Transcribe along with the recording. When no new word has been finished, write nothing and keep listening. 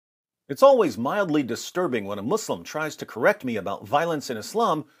It's always mildly disturbing when a Muslim tries to correct me about violence in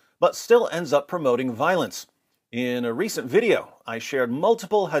Islam, but still ends up promoting violence. In a recent video, I shared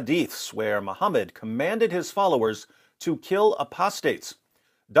multiple hadiths where Muhammad commanded his followers to kill apostates.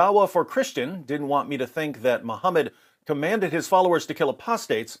 Dawah for Christian didn't want me to think that Muhammad commanded his followers to kill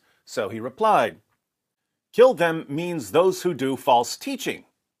apostates, so he replied, "Kill them means those who do false teaching."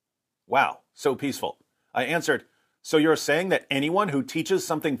 Wow, so peaceful. I answered, "So you're saying that anyone who teaches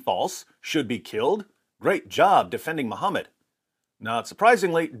something false should be killed? Great job defending Muhammad." Not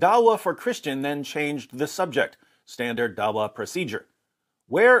surprisingly, Dawah for Christian then changed the subject, standard Dawah procedure.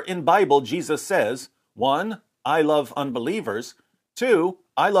 Where in Bible Jesus says, 1. I love unbelievers, 2.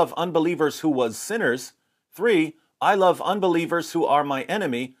 I love unbelievers who was sinners, 3. I love unbelievers who are my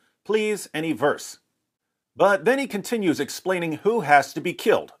enemy, please any verse. But then he continues explaining who has to be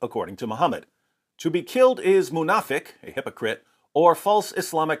killed, according to Muhammad. To be killed is munafiq, a hypocrite, or false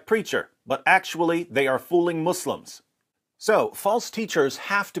Islamic preacher, but actually they are fooling Muslims. So, false teachers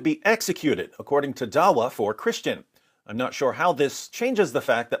have to be executed, according to Dawah for Christian. I'm not sure how this changes the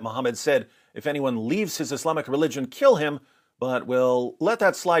fact that Muhammad said, if anyone leaves his Islamic religion, kill him, but we'll let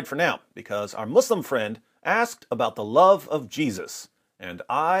that slide for now, because our Muslim friend asked about the love of Jesus, and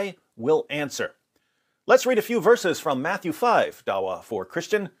I will answer. Let's read a few verses from Matthew 5, Dawah for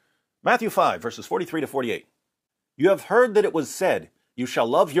Christian. Matthew 5, verses 43 to 48. You have heard that it was said, you shall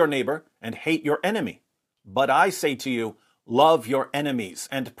love your neighbor and hate your enemy. But I say to you, love your enemies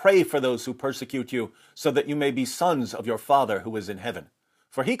and pray for those who persecute you, so that you may be sons of your Father who is in heaven.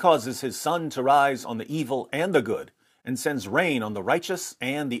 For he causes his sun to rise on the evil and the good, and sends rain on the righteous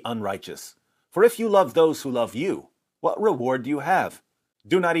and the unrighteous. For if you love those who love you, what reward do you have?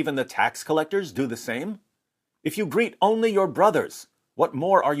 Do not even the tax collectors do the same? If you greet only your brothers, what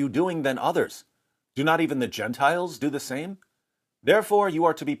more are you doing than others? Do not even the Gentiles do the same? Therefore you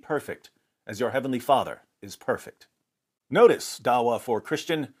are to be perfect, as your heavenly Father is perfect. Notice, Dawah for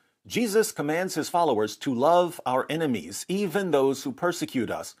Christian, Jesus commands his followers to love our enemies, even those who persecute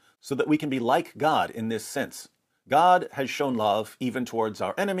us, so that we can be like God in this sense. God has shown love even towards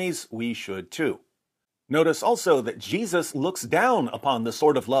our enemies, we should too. Notice also that Jesus looks down upon the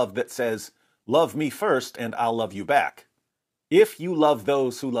sort of love that says, love me first and I'll love you back. If you love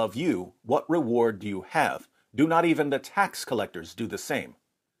those who love you, what reward do you have? Do not even the tax collectors do the same?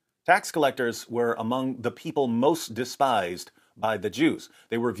 Tax collectors were among the people most despised by the Jews.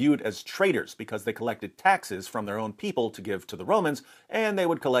 They were viewed as traitors because they collected taxes from their own people to give to the Romans, and they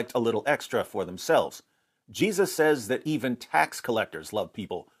would collect a little extra for themselves. Jesus says that even tax collectors love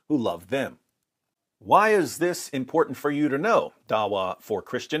people who love them. Why is this important for you to know, Dawah for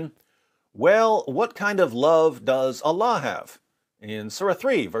Christian? Well, what kind of love does Allah have? In Surah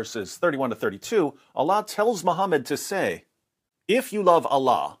 3, verses 31 to 32, Allah tells Muhammad to say, if you love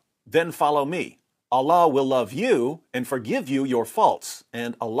Allah, then follow me. Allah will love you and forgive you your faults,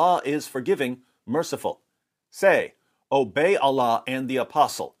 and Allah is forgiving, merciful. Say, obey Allah and the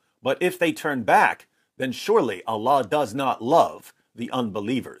Apostle, but if they turn back, then surely Allah does not love the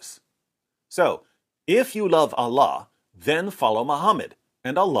unbelievers. So, if you love Allah, then follow Muhammad,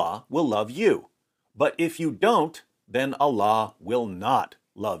 and Allah will love you. But if you don't, then Allah will not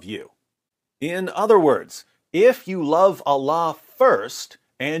love you. In other words, if you love Allah first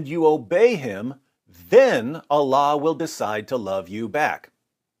and you obey Him, then Allah will decide to love you back.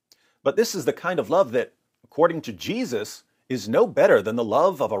 But this is the kind of love that, according to Jesus, is no better than the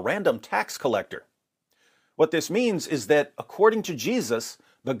love of a random tax collector. What this means is that, according to Jesus,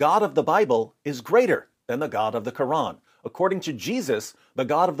 the God of the Bible is greater than the God of the Quran. According to Jesus, the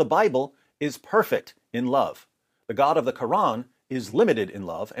God of the Bible is perfect in love. The God of the Quran is limited in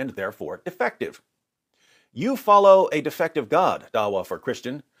love and therefore defective. You follow a defective God, Dawah for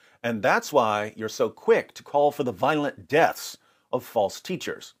Christian, and that's why you're so quick to call for the violent deaths of false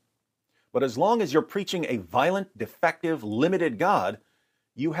teachers. But as long as you're preaching a violent, defective, limited God,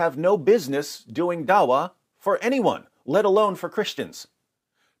 you have no business doing Dawah for anyone, let alone for Christians.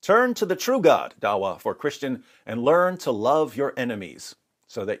 Turn to the true God, Dawah for Christian, and learn to love your enemies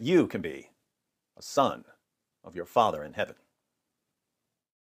so that you can be a son of your Father in heaven.